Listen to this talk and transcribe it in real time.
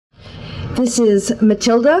This is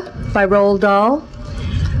Matilda by Roald Dahl,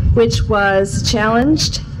 which was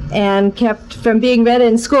challenged and kept from being read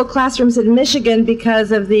in school classrooms in Michigan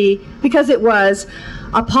because it was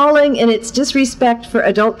appalling in its disrespect for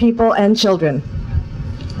adult people and children.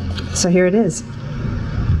 So here it is.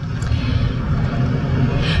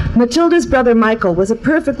 Matilda's brother Michael was a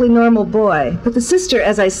perfectly normal boy, but the sister,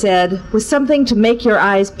 as I said, was something to make your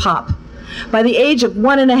eyes pop. By the age of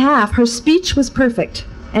 1.5, her speech was perfect,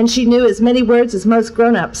 and she knew as many words as most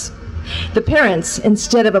grown-ups. The parents,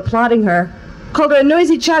 instead of applauding her, called her a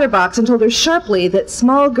noisy chatterbox and told her sharply that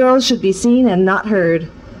small girls should be seen and not heard.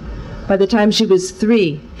 By the time she was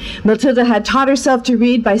 3, Matilda had taught herself to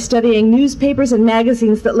read by studying newspapers and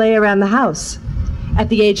magazines that lay around the house. At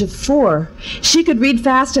the age of 4, she could read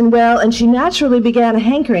fast and well, and she naturally began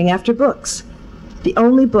hankering after books. The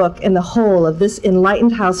only book in the whole of this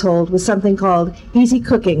enlightened household was something called Easy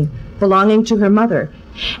Cooking, belonging to her mother.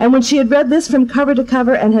 And when she had read this from cover to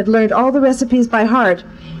cover and had learned all the recipes by heart,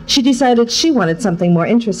 she decided she wanted something more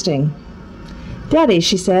interesting. "Daddy,"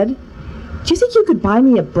 she said, "do you think you could buy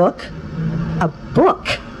me a book?" "A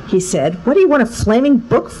book?" he said. "What do you want a flaming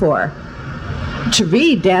book for?" "To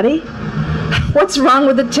read, Daddy." "What's wrong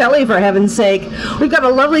with the telly, for heaven's sake? We've got a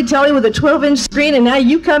lovely telly with a 12-inch screen, and now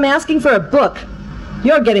you come asking for a book.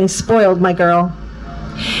 You're getting spoiled, my girl."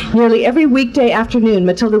 Nearly every weekday afternoon,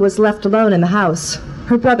 Matilda was left alone in the house.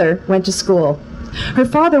 Her brother went to school. Her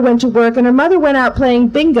father went to work, and her mother went out playing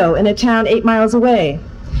bingo in a town 8 miles away.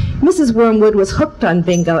 Mrs. Wormwood was hooked on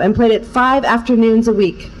bingo and played it 5 afternoons a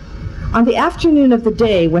week. On the afternoon of the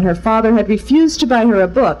day when her father had refused to buy her a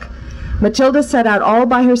book, Matilda set out all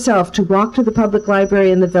by herself to walk to the public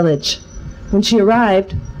library in the village. When she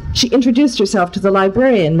arrived, she introduced herself to the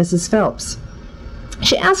librarian, Mrs. Phelps.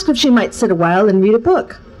 She asked if she might sit a while and read a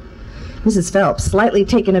book. Mrs. Phelps, slightly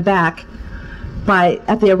taken aback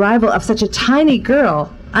at the arrival of such a tiny girl,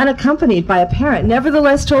 unaccompanied by a parent,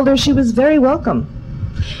 nevertheless told her she was very welcome.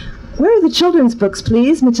 "Where are the children's books,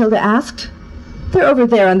 please?" Matilda asked. "They're over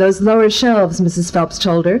there on those lower shelves," Mrs. Phelps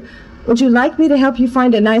told her. "Would you like me to help you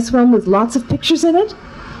find a nice one with lots of pictures in it?"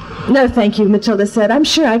 "No, thank you," Matilda said. "I'm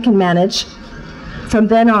sure I can manage." From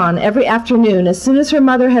then on, every afternoon, as soon as her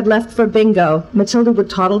mother had left for bingo, Matilda would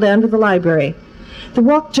toddle down to the library. The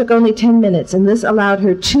walk took only 10 minutes, and this allowed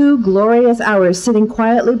her 2 glorious hours sitting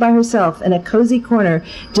quietly by herself in a cozy corner,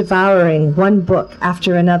 devouring one book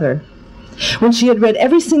after another. When she had read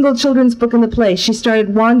every single children's book in the place, she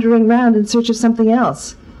started wandering round in search of something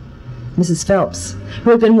else. Mrs. Phelps,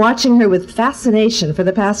 who had been watching her with fascination for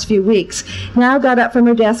the past few weeks, now got up from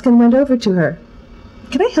her desk and went over to her.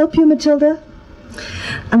 "Can I help you, Matilda?"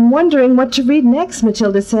 "I'm wondering what to read next,"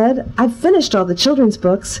 Matilda said. "I've finished all the children's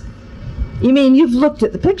books." "You mean you've looked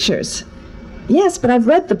at the pictures?" "Yes, but I've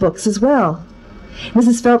read the books as well."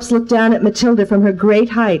 Mrs. Phelps looked down at Matilda from her great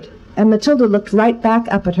height, and Matilda looked right back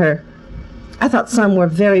up at her. "I thought some were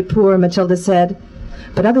very poor," Matilda said,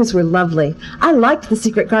 "but others were lovely. I liked The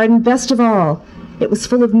Secret Garden best of all. It was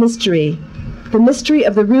full of mystery. The mystery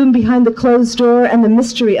of the room behind the closed door and the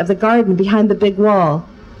mystery of the garden behind the big wall."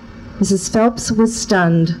 Mrs. Phelps was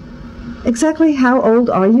stunned. "Exactly how old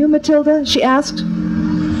are you, Matilda?" she asked.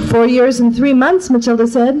 4 years and 3 months, Matilda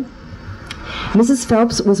said. Mrs.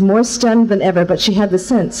 Phelps was more stunned than ever, but she had the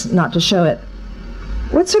sense not to show it.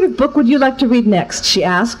 "What sort of book would you like to read next?" she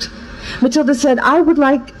asked. Matilda said, "I would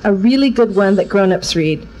like a really good one that grown-ups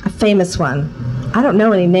read, a famous one. I don't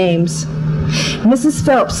know any names." Mrs.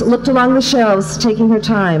 Phelps looked along the shelves, taking her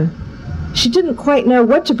time. She didn't quite know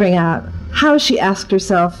what to bring out. How, she asked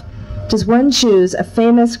herself, does one choose a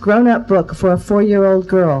famous grown-up book for a 4-year-old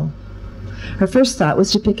girl? Her first thought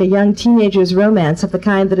was to pick a young teenager's romance of the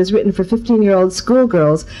kind that is written for 15-year-old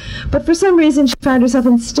schoolgirls, but for some reason she found herself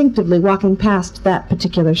instinctively walking past that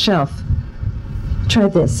particular shelf. "Try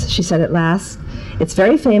this," she said at last. "It's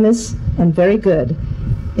very famous and very good.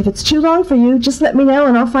 If it's too long for you, just let me know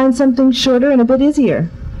and I'll find something shorter and a bit easier."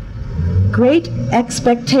 "Great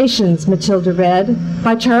Expectations," Matilda read,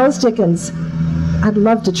 by Charles Dickens. I'd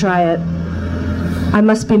love to try it. "I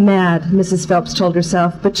must be mad," Mrs. Phelps told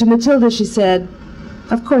herself, but to Matilda she said,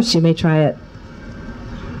 "Of course you may try it."